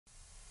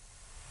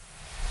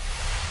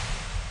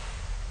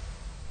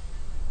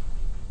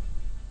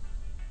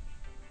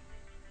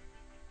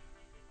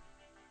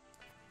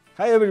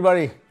Hi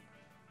everybody,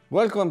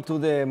 welcome to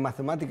the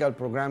Mathematical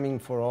Programming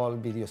for All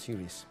video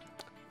series.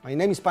 My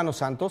name is Pano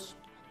Santos.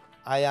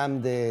 I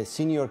am the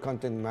Senior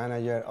Content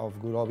Manager of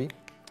Gurobi.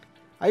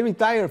 I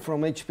retired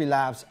from HP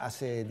Labs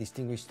as a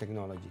distinguished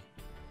technology.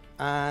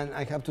 And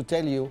I have to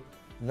tell you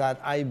that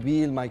I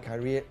built my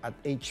career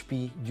at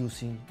HP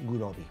using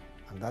Gurobi.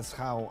 And that's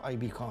how I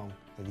become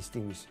a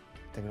distinguished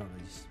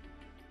technologist.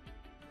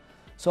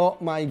 So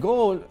my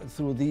goal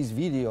through these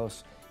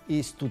videos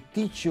is to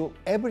teach you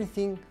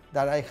everything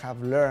that I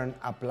have learned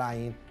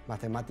applying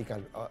mathematical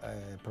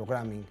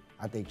programming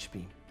at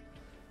HP.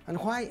 And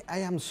why I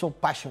am so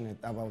passionate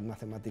about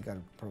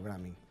mathematical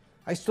programming.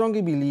 I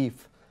strongly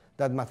believe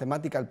that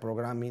mathematical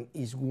programming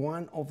is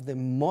one of the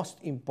most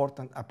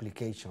important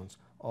applications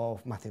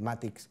of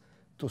mathematics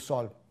to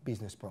solve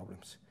business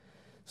problems.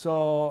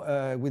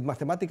 So with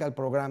mathematical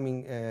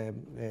programming,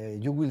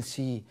 you will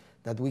see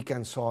that we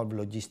can solve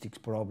logistics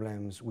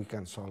problems, we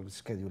can solve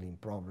scheduling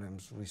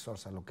problems,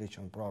 resource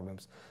allocation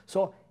problems.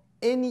 So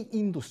any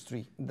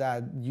industry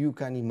that you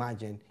can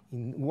imagine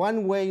in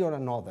one way or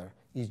another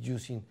is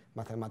using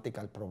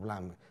mathematical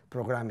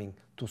programming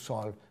to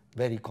solve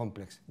very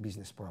complex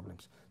business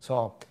problems.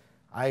 So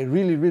I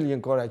really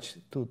encourage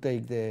to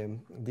take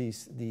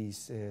this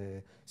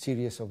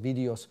series of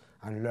videos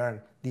and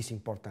learn this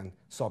important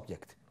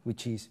subject,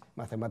 which is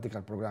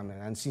mathematical programming.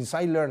 And since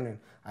I learned it,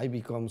 I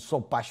become so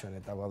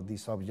passionate about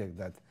this subject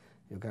that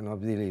you cannot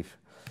believe.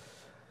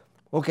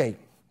 Okay,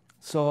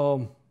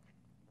 so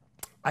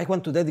I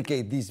want to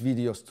dedicate these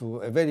videos to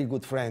a very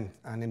good friend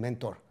and a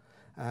mentor,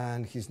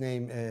 and his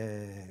name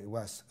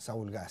was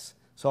Saul Gas.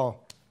 So,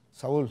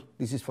 Saul,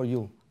 this is for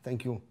you.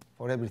 Thank you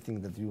for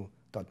everything that you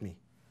taught me.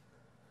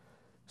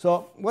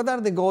 So, what are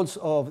the goals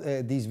of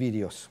these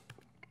videos?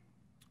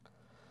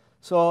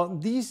 So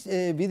these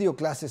video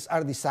classes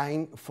are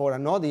designed for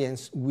an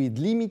audience with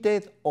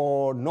limited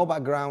or no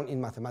background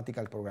in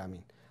mathematical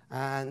programming.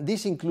 And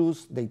this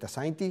includes data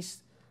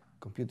scientists,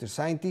 computer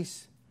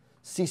scientists,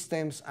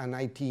 systems and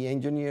IT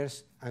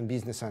engineers, and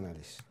business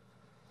analysts.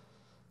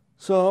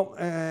 So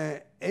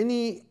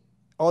any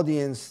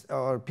audience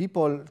or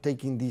people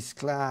taking this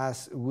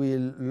class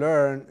will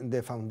learn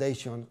the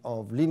foundation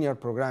of linear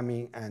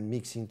programming and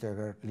mixed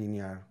integer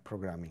linear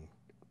programming.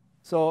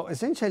 So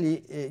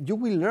essentially, you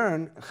will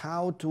learn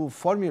how to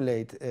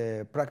formulate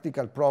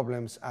practical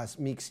problems as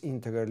mixed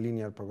integer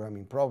linear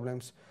programming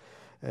problems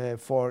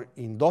for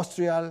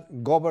industrial,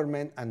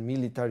 government, and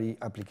military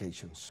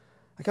applications.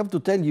 I have to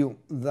tell you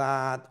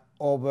that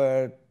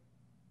over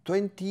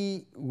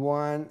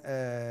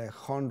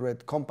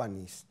 2,100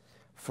 companies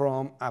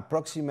from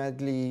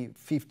approximately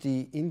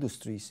 50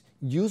 industries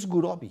use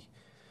Gurobi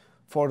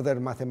for their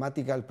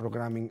mathematical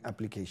programming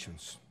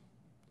applications.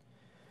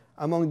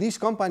 Among these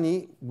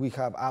companies, we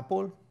have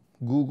Apple,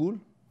 Google,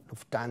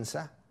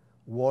 Lufthansa,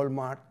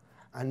 Walmart,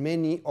 and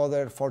many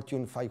other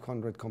Fortune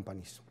 500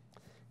 companies.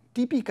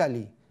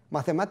 Typically,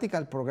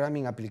 mathematical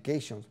programming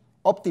applications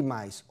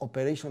optimize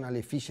operational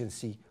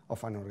efficiency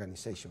of an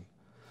organization.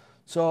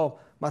 So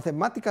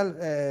mathematical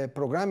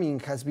programming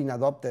has been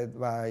adopted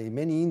by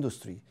many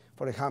industries.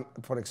 For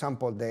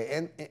example,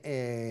 the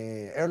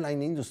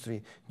airline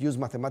industry uses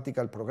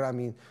mathematical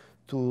programming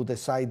to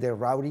decide the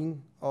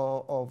routing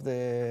of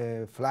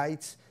the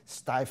flights,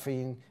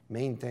 staffing,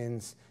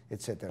 maintenance,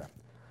 etc.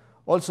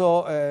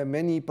 Also,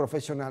 many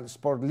professional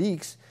sport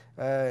leagues,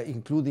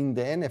 including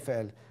the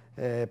NFL,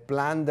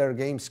 plan their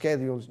game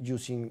schedules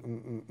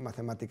using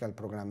mathematical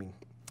programming.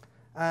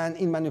 And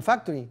in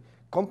manufacturing,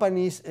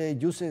 companies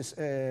use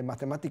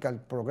mathematical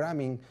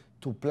programming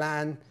to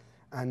plan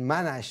and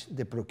manage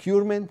the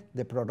procurement,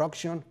 the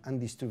production, and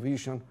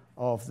distribution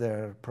of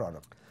their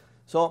product.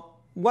 So,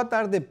 what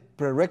are the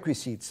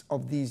prerequisites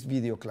of these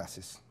video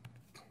classes?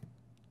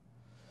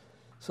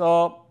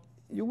 So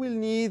you will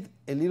need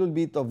a little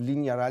bit of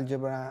linear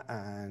algebra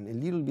and a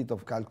little bit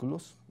of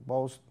calculus,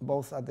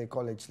 both at the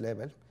college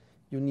level.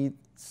 You need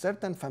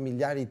certain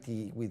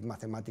familiarity with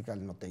mathematical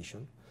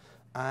notation,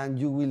 and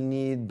you will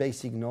need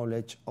basic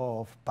knowledge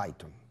of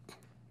Python.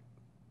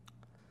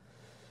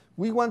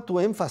 We want to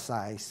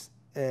emphasize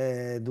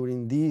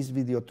during these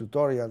video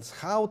tutorials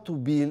how to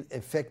build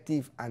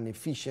effective and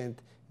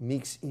efficient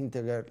mixed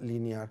integer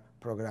linear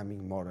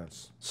programming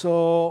models.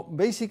 So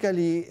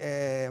basically,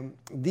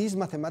 these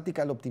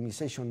mathematical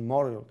optimization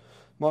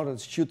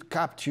models should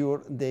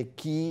capture the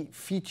key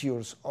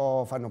features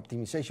of an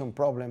optimization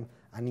problem,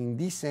 and in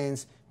this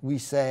sense, we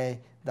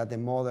say that the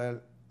model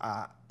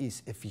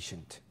is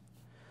efficient.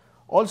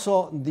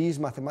 Also, these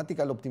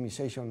mathematical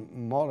optimization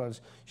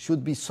models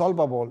should be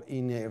solvable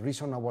in a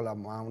reasonable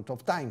amount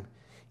of time.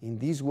 In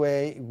this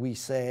way, we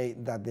say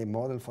that the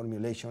model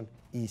formulation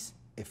is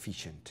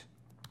efficient.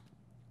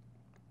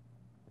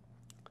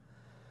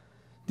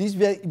 These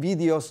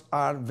videos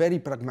are very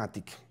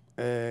pragmatic.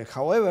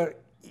 However,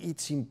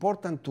 it's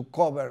important to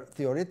cover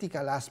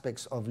theoretical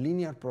aspects of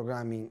linear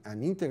programming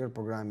and integer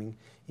programming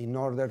in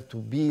order to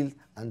build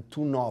and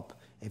tune up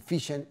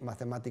efficient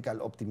mathematical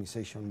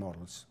optimization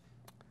models.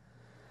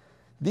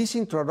 This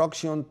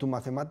introduction to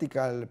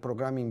mathematical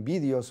programming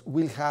videos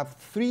will have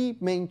three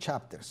main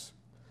chapters.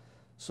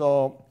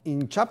 So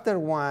in chapter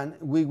 1,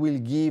 we will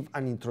give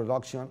an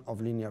introduction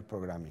of linear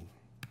programming.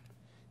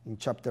 In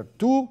chapter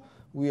 2,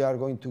 we are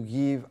going to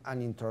give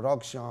an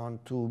introduction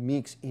to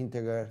mixed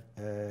integer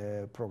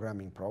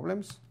programming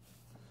problems.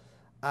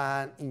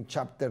 And in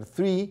chapter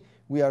 3,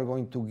 we are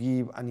going to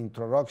give an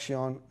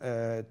introduction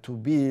to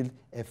build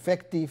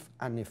effective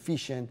and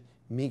efficient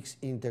mixed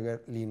integer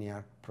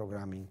linear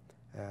programming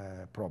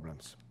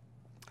problems.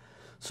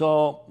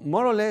 So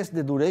more or less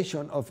the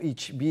duration of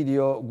each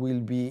video will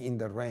be in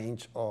the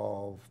range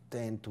of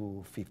 10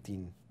 to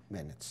 15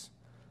 minutes.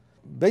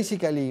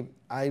 Basically,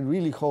 I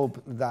really hope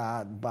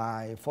that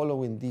by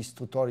following this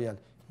tutorial,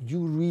 you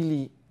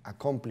really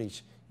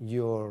accomplish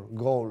your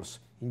goals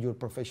in your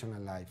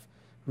professional life.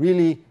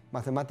 Really,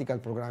 mathematical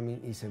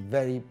programming is a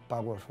very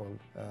powerful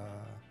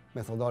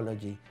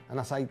methodology. And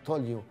as I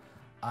told you,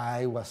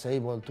 I was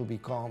able to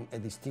become a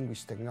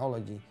distinguished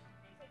technology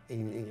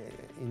in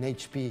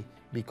HP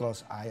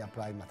because I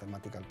applied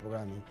mathematical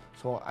programming.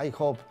 So I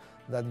hope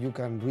that you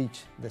can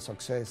reach the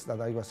success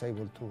that I was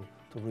able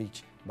to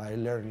reach by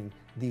learning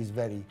this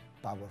very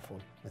powerful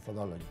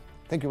methodology.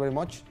 Thank you very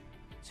much.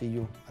 See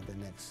you at the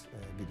next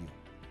video.